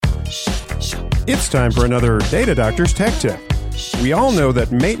It's time for another Data Doctor's Tech Tip. We all know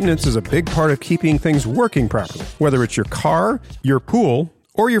that maintenance is a big part of keeping things working properly, whether it's your car, your pool,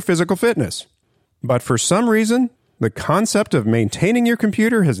 or your physical fitness. But for some reason, the concept of maintaining your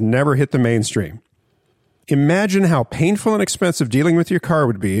computer has never hit the mainstream. Imagine how painful and expensive dealing with your car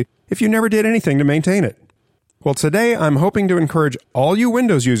would be if you never did anything to maintain it. Well, today I'm hoping to encourage all you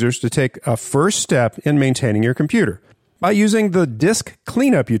Windows users to take a first step in maintaining your computer by using the Disk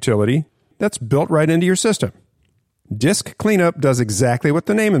Cleanup utility that's built right into your system. Disk Cleanup does exactly what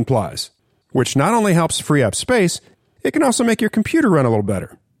the name implies, which not only helps free up space, it can also make your computer run a little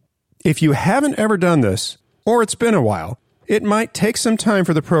better. If you haven't ever done this, or it's been a while, it might take some time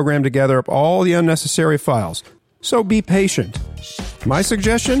for the program to gather up all the unnecessary files, so be patient. My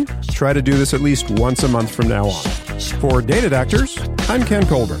suggestion? Try to do this at least once a month from now on. For Data Doctors, I'm Ken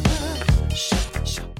Colburn.